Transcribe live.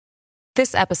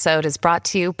This episode is brought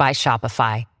to you by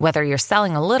Shopify. Whether you're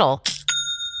selling a little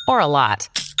or a lot,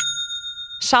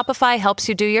 Shopify helps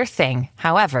you do your thing,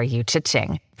 however you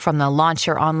cha-ching. From the launch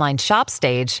your online shop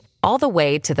stage, all the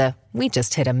way to the we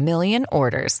just hit 1 million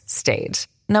orders stage.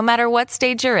 No matter what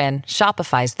stage you're in,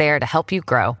 Shopify's there to help you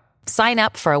grow. Sign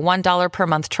up for a $1 per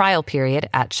month trial period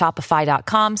at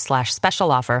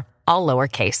shopify.com/special offer, all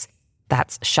lowercase.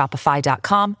 That's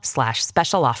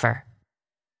shopify.com/special offer.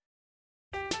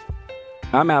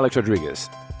 I'm Alex Rodriguez.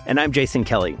 And I'm Jason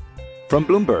Kelly. From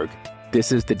Bloomberg,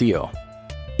 this is The Deal.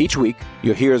 Each week,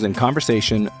 you'll hear us in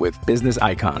conversation with business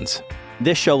icons.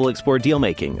 This show will explore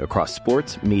deal-making across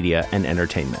sports, media, and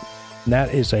entertainment.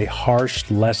 That is a harsh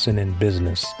lesson in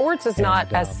business. Sports is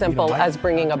not as simple as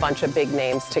bringing a bunch of big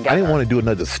names together. I didn't want to do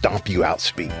another stomp you out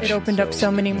speech. It opened up so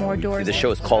many more doors. The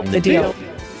show is called The Deal.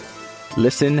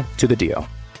 Listen to The Deal.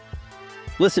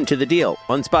 Listen to The Deal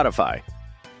on Spotify.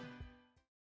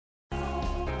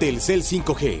 Telcel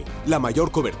 5G, la mayor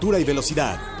cobertura y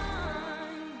velocidad.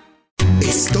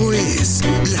 Esto es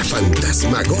La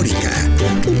Fantasmagórica,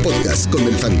 un podcast con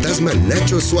el fantasma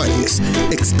Nacho Suárez,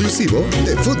 exclusivo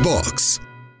de Footbox.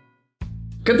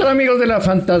 ¿Qué tal, amigos de La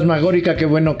Fantasmagórica? Qué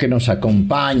bueno que nos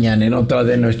acompañan en otra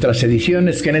de nuestras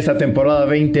ediciones, que en esta temporada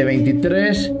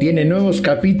 2023 tiene nuevos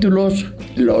capítulos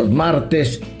los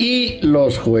martes y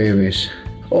los jueves.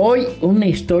 Hoy una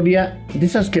historia de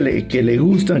esas que le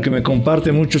gustan, que me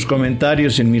comparten muchos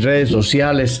comentarios en mis redes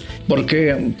sociales,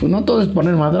 porque pues, no todo es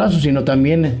poner madrazos, sino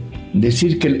también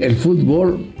decir que el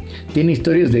fútbol tiene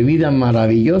historias de vida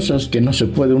maravillosas que no se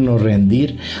puede uno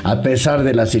rendir, a pesar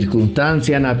de las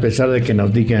circunstancias, a pesar de que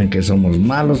nos digan que somos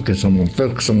malos, que somos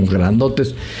feos, que somos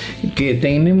grandotes, que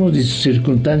tenemos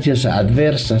circunstancias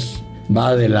adversas.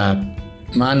 Va de la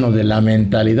mano de la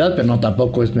mentalidad, pero no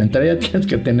tampoco es mentalidad, tienes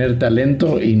que tener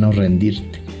talento y no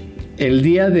rendirte. El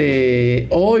día de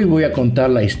hoy voy a contar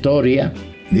la historia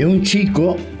de un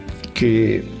chico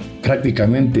que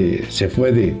prácticamente se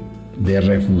fue de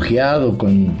refugiado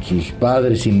con sus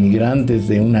padres inmigrantes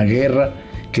de una guerra,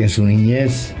 que en su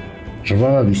niñez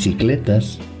robaba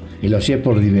bicicletas y lo hacía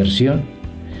por diversión,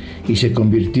 y se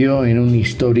convirtió en un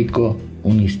histórico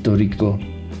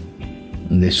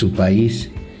de su país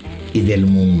y del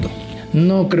mundo.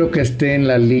 No creo que esté en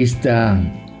la lista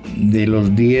de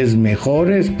los 10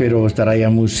 mejores, pero estará ya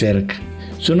muy cerca.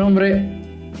 Su nombre,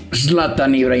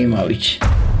 Zlatan Ibrahimović.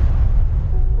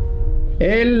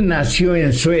 Él nació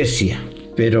en Suecia,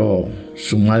 pero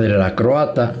su madre era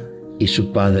croata y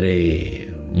su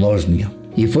padre bosnio.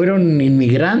 Y fueron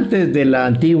inmigrantes de la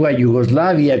antigua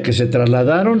Yugoslavia que se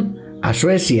trasladaron a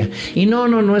Suecia. Y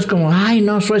no es como, ay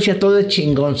no, Suecia todo es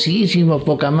chingoncísimo,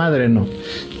 poca madre, no.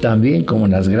 También como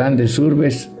en las grandes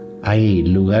urbes hay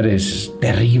lugares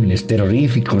terribles,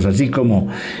 terroríficos, así como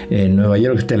en Nueva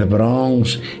York está el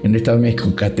Bronx, en Estado de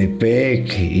México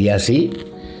Catepec y así.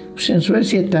 Pues en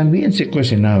Suecia también se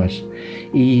cuecen habas.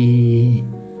 Y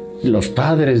los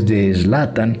padres de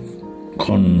Zlatan,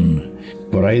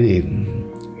 por ahí de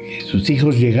sus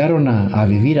hijos, llegaron a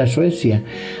vivir a Suecia,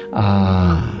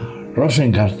 a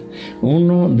Rosengård,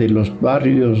 uno de los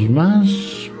barrios más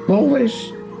pobres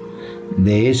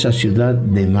de esa ciudad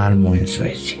de Malmö en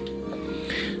Suecia.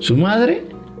 Su madre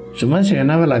se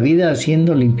ganaba la vida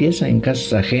haciendo limpieza en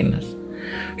casas ajenas.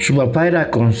 Su papá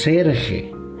era conserje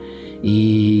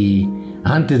y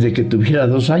antes de que tuviera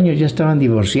 2 años ya estaban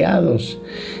divorciados,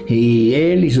 y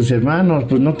él y sus hermanos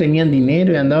pues no tenían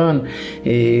dinero y andaban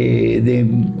de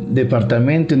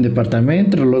departamento en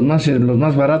departamento, los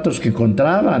más baratos que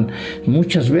encontraban.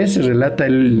 Muchas veces relata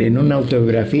él en una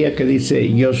autobiografía que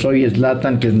dice yo soy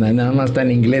Zlatan, que nada más está en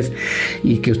inglés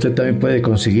y que usted también puede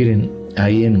conseguir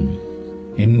ahí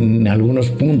en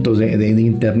algunos puntos de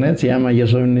internet. Se llama Yo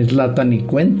soy un Zlatan y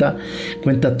cuenta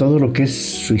todo lo que es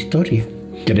su historia.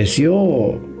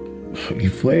 Creció y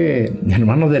fue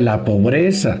hermano de la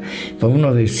pobreza. Fue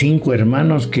uno de 5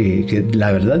 hermanos que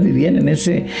la verdad vivían en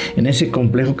ese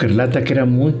complejo que relata que era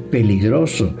muy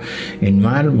peligroso en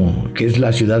Malmö, que es la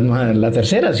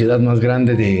tercera ciudad más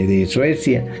grande de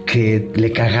Suecia, que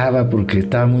le cagaba porque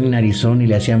estaba muy narizón y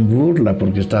le hacían burla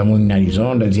porque estaba muy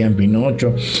narizón, le decían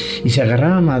Pinocho, y se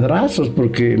agarraba a madrazos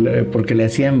porque le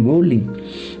hacían bullying,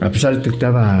 a pesar de que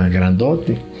estaba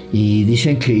grandote. Y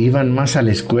dicen que iban más a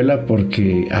la escuela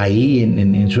porque ahí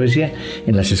en Suecia,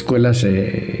 en las escuelas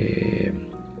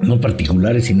no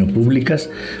particulares sino públicas,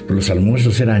 pues los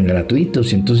almuerzos eran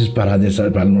gratuitos, y entonces para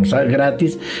almorzar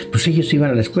gratis, pues ellos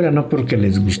iban a la escuela, no porque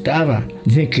les gustaba.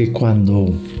 Dicen que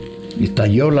cuando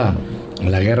estalló la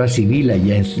guerra civil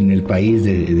allá en el país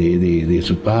de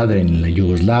su padre, en la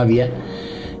Yugoslavia,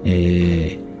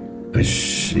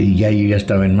 pues y ya yo ya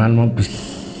estaba en Malmö,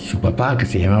 pues su papá, que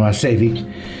se llamaba Sevic,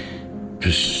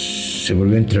 pues se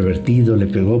volvió introvertido, le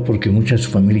pegó porque mucha de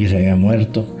su familia se había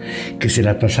muerto, que se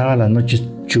la pasaba las noches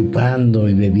chupando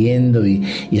y bebiendo y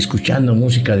escuchando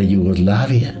música de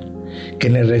Yugoslavia, que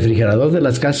en el refrigerador de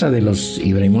las casas de los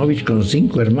Ibrahimović, con los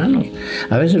 5 hermanos,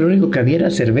 a veces lo único que había era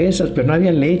cervezas, pero no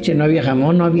había leche, no había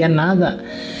jamón, no había nada,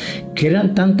 que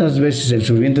eran tantas veces el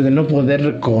sufrimiento de no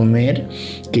poder comer,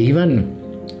 que iban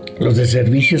los de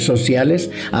servicios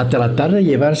sociales a tratar de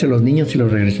llevarse a los niños y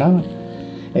los regresaban.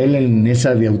 Él, en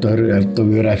esa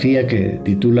autobiografía que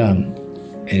titula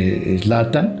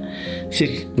Zlatan,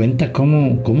 se cuenta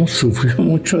cómo sufrió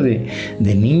mucho de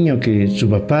niño, que su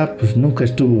papá pues nunca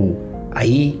estuvo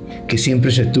ahí, que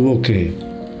siempre se tuvo que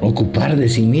ocupar de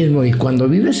sí mismo. Y cuando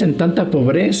vives en tanta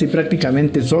pobreza y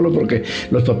prácticamente solo, porque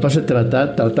los papás se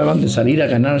trataban de salir a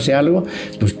ganarse algo,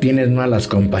 pues tienes malas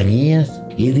compañías.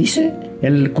 Y dice,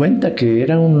 él cuenta que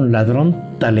era un ladrón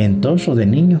talentoso de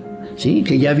niño. Sí,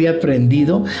 que ya había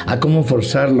aprendido a cómo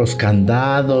forzar los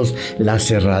candados, las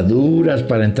cerraduras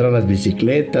para entrar a las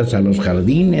bicicletas, a los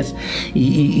jardines,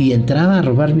 y entraba a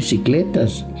robar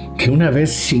bicicletas. Que una vez,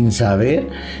 sin saber,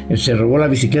 se robó la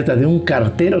bicicleta de un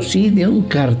cartero, sí, de un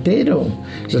cartero.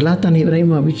 Zlatan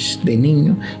Ibrahimović, de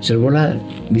niño, se robó la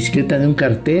bicicleta de un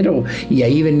cartero, y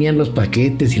ahí venían los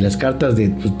paquetes y las cartas de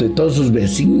todos sus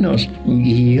vecinos.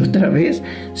 Y otra vez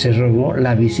se robó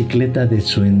la bicicleta de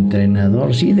su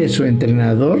entrenador, sí, de su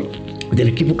entrenador del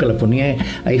equipo, que la ponía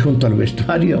ahí junto al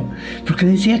vestuario, porque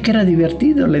decía que era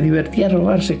divertido, le divertía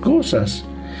robarse cosas.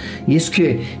 Y es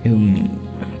que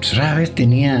rara vez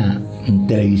tenía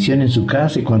televisión en su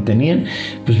casa, y cuando tenían,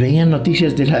 pues veían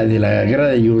noticias de la guerra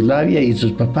de Yugoslavia, y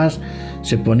sus papás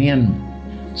se ponían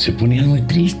muy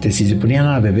tristes y se ponían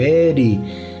a beber,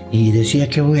 y decía,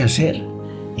 ¿qué voy a hacer?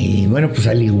 Y bueno, pues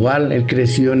al igual, él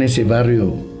creció en ese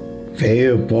barrio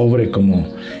feo, pobre, como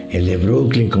el de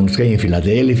Brooklyn, como los que hay en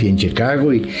Filadelfia, en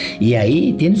Chicago, y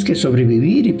ahí tienes que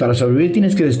sobrevivir, y para sobrevivir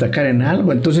tienes que destacar en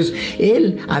algo. Entonces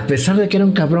él, a pesar de que era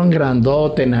un cabrón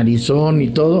grandote, narizón y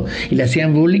todo, y le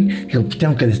hacían bullying, dijo, pues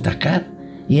tengo que destacar.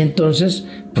 Y entonces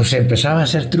pues empezaba a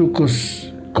hacer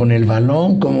trucos con el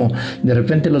balón, como de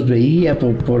repente los veía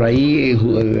por ahí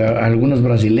algunos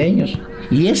brasileños,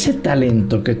 y ese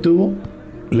talento que tuvo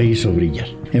le hizo brillar.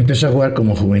 Empezó a jugar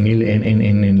como juvenil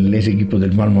en ese equipo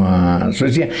del Malmö a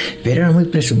Suecia, pero era muy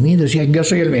presumido, decía, yo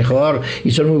soy el mejor,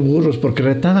 y son muy burros, porque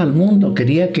retaba al mundo,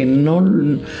 quería que no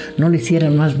le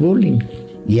hicieran más bullying.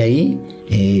 Y ahí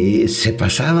se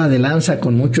pasaba de lanza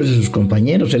con muchos de sus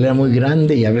compañeros. Él era muy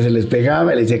grande y a veces les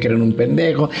pegaba, le decía que eran un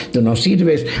pendejo, tú no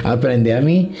sirves, aprende a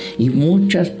mí. Y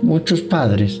muchos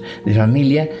padres de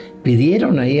familia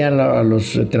pidieron ahí a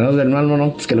los entrenadores del Malmö,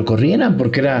 ¿no?, pues que lo corrieran,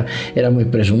 porque era muy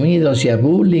presumido, hacía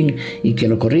bullying, y que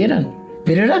lo corrieran.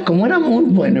 Pero como era muy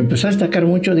bueno, empezó a destacar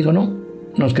mucho, dijo, no,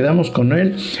 nos quedamos con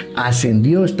él.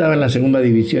 Ascendió, estaba en la segunda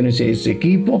división ese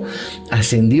equipo,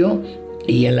 ascendió,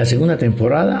 y en la segunda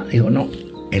temporada dijo, no,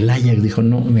 el Ajax dijo,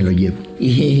 no, me lo llevo.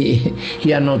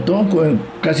 Y anotó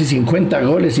casi 50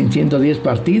 goles en 110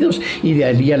 partidos, y de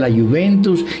ahí a la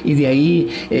Juventus, y de ahí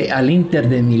al Inter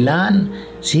de Milán.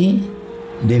 Sí,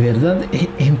 de verdad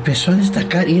empezó a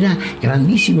destacar, era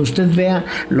grandísimo. Usted vea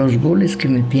los goles que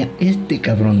metía este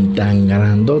cabrón tan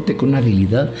grandote, con una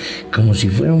habilidad como si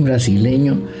fuera un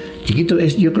brasileño chiquito.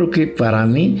 Yo creo que para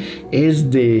mí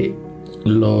es de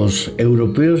los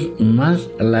europeos más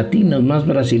latinos, más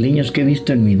brasileños que he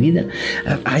visto en mi vida.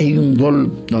 Hay un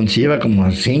gol donde se lleva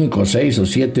como 5, 6 o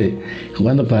 7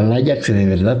 jugando para el Ajax, que de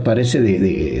verdad parece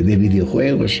de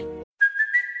videojuegos.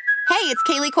 Hey, it's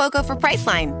Kaylee Cuoco for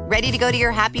Priceline. Ready to go to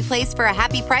your happy place for a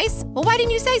happy price? Well, why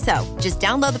didn't you say so? Just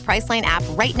download the Priceline app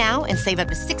right now and save up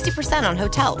to 60% on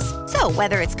hotels. So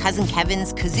whether it's Cousin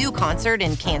Kevin's Kazoo Concert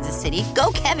in Kansas City,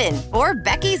 go Kevin, or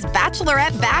Becky's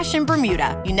Bachelorette Bash in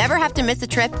Bermuda, you never have to miss a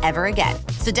trip ever again.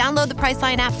 So download the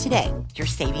Priceline app today. Your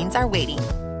savings are waiting.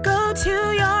 Go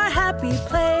to your happy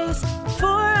place for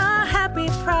a happy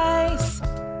price.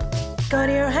 Go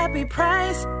to your happy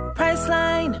price,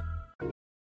 Priceline.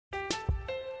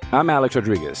 I'm Alex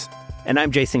Rodriguez. And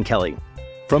I'm Jason Kelly.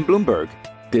 From Bloomberg,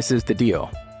 this is The Deal.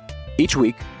 Each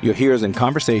week, you'll hear us in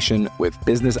conversation with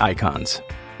business icons.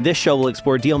 This show will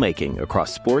explore deal-making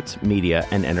across sports, media,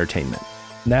 and entertainment.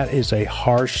 That is a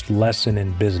harsh lesson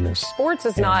in business. Sports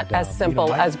is not as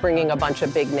simple as bringing a bunch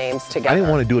of big names together. I didn't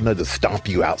want to do another stomp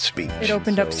you out speech. It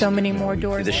opened up so many more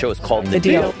doors. The show is called The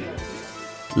Deal.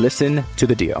 Listen to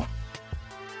The Deal.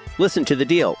 Listen to The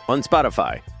Deal on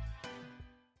Spotify.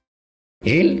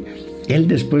 Él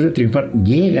después de triunfar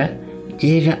llega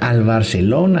al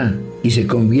Barcelona y se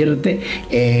convierte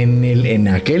en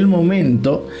aquel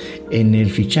momento en el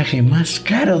fichaje más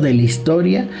caro de la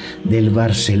historia del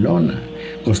Barcelona.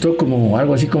 Costó como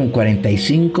algo así como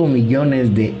 45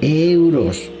 millones de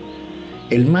euros.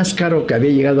 El más caro que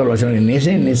había llegado al Barcelona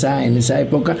en esa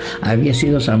época había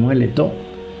sido Samuel Eto'o,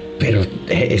 pero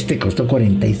este costó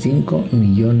 45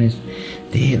 millones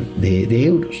de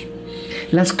euros.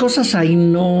 Las cosas ahí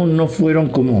no fueron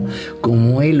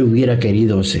como él hubiera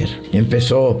querido ser.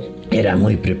 Era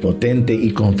muy prepotente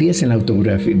y confiesa en la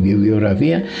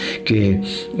autobiografía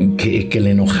que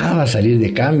le enojaba salir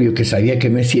de cambio, que sabía que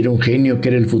Messi era un genio, que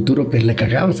era el futuro, pues le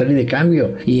cagaba salir de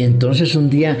cambio. Y entonces un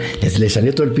día le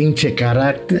salió todo el pinche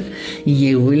carácter y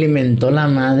llegó y le mentó la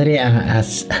madre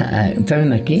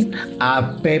 ¿saben aquí?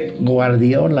 A Pep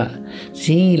Guardiola.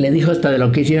 Sí, le dijo hasta de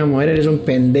lo que hicieron morir: eres un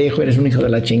pendejo, eres un hijo de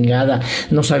la chingada,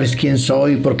 no sabes quién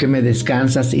soy, ¿por qué me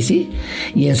descansas? Y sí,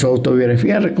 y en su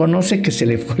autobiografía reconoce que se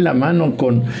le fue la mano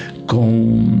con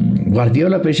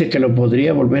Guardiola, pero dice que lo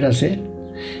podría volver a hacer.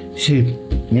 Dice,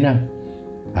 mira,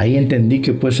 ahí entendí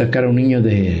que puedes sacar a un niño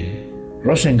de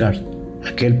Rosengard,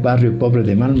 aquel barrio pobre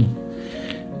de Malmö,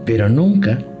 pero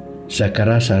nunca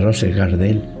sacarás a Rosengard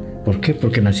de él. ¿Por qué?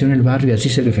 Porque nació en el barrio y así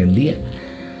se defendía.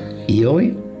 Y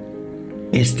hoy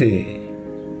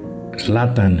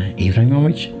Zlatan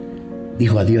Ibrahimović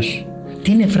dijo adiós.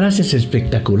 Tiene frases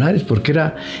espectaculares porque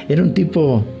era un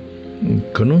tipo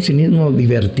con un cinismo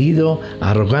divertido,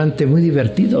 arrogante, muy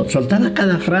divertido. Soltaba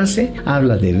cada frase,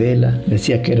 habla de Vela,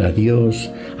 decía que era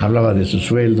Dios, hablaba de su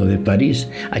sueldo, de París.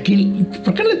 Aquí,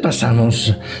 ¿por qué le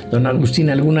pasamos, don Agustín,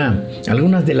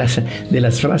 algunas de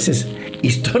las frases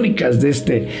históricas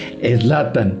de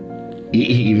Zlatan?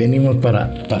 Y venimos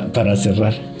para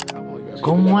cerrar.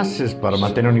 ¿Cómo haces para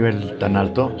mantener un nivel tan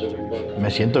alto?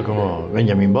 Me siento como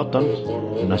Benjamin Button.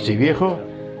 Nací viejo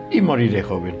y moriré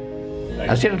joven.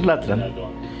 Así era Zlatan.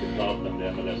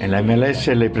 En la MLS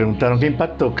le preguntaron qué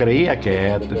impacto creía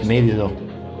que ha tenido.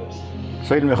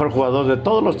 Soy el mejor jugador de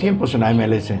todos los tiempos en la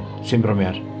MLS, sin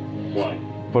bromear.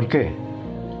 ¿Por qué?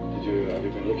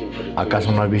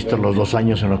 ¿Acaso no has visto los 2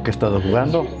 años en los que he estado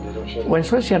jugando? ¿O en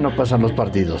Suecia no pasan los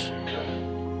partidos?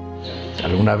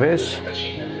 ¿Alguna vez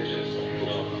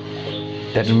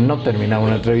no terminaba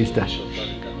una entrevista?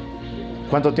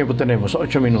 ¿Cuánto tiempo tenemos?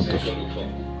 8 minutos.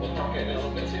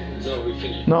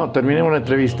 No, terminemos la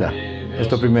entrevista.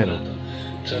 Esto primero.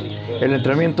 El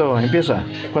entrenamiento empieza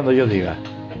cuando yo diga.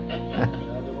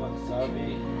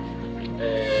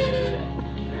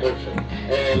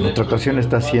 En otra ocasión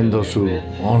está haciendo su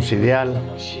 11 ideal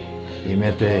y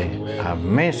mete a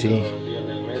Messi,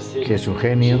 que es un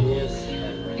genio.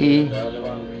 ¿Y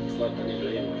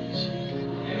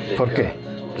por qué?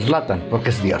 Zlatan,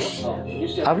 porque es Dios.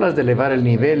 Hablas de elevar el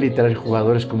nivel y traer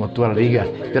jugadores como tú a la liga,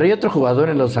 pero hay otro jugador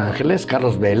en Los Ángeles,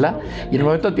 Carlos Vela, y en el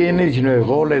momento tiene 19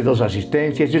 goles, 2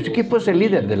 asistencias, y su equipo es el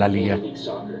líder de la liga.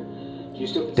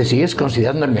 ¿Te sigues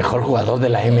considerando el mejor jugador de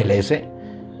la MLS?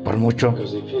 Por mucho.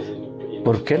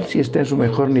 Porque él sí está en su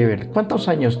mejor nivel. ¿Cuántos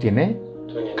años tiene?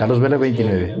 Carlos Vela,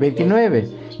 29. 29.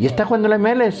 Y está jugando en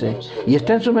la MLS. Y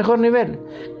está en su mejor nivel.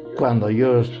 Cuando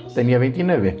yo tenía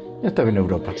 29, estaba en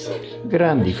Europa.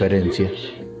 Gran diferencia.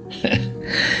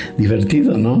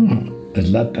 Divertido, ¿no?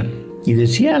 Zlatan. Y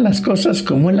decía las cosas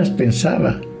como él las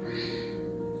pensaba.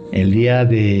 El día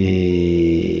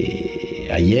de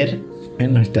ayer,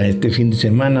 bueno, hasta este fin de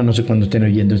semana, no sé cuándo estén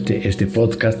oyendo este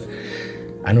podcast,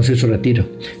 anunció su retiro.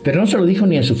 Pero no se lo dijo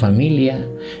ni a su familia,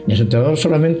 ni a su entrenador,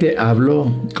 solamente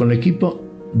habló con el equipo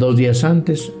 2 días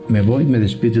antes: me voy, me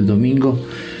despido el domingo.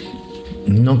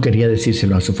 No quería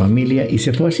decírselo a su familia y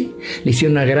se fue así. Le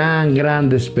hicieron una gran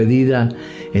despedida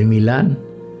en Milán.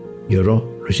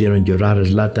 Lloró, lo hicieron llorar a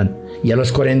Zlatan. Y a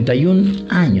los 41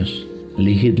 años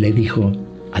le dijo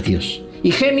adiós.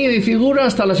 Y genio y figura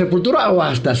hasta la sepultura o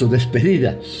hasta su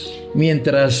despedida.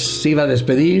 Mientras se iba a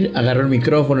despedir, agarró el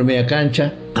micrófono en media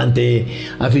cancha ante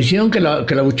afición que la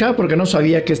abuchaba porque no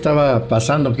sabía qué estaba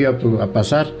pasando, qué iba a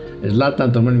pasar.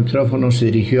 Zlatan tomó el micrófono, se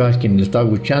dirigió a quien le estaba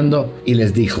abuchando y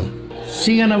les dijo: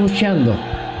 sigan abucheando.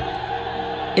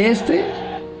 Este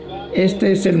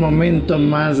es el momento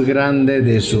más grande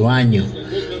de su año.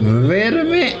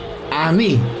 Verme a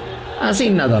mí. Así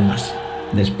nada más.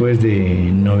 Después de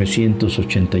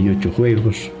 988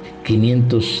 juegos,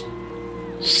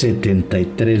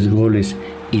 573 goles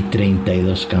y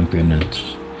 32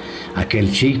 campeonatos.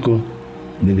 Aquel chico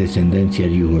de descendencia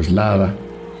yugoslava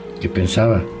que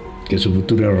pensaba que su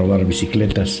futuro era robar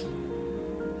bicicletas,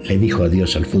 le dijo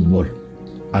adiós al fútbol.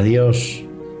 Adiós,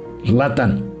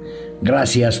 Zlatan.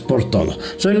 Gracias por todo.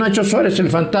 Soy Nacho Suárez, el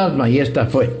fantasma, y esta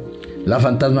fue La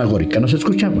Fantasmagórica. Nos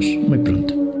escuchamos muy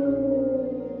pronto.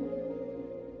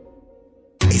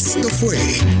 Esto fue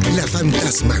La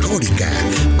Fantasmagórica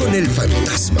con el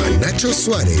fantasma Nacho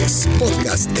Suárez,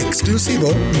 podcast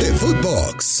exclusivo de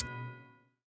Footbox.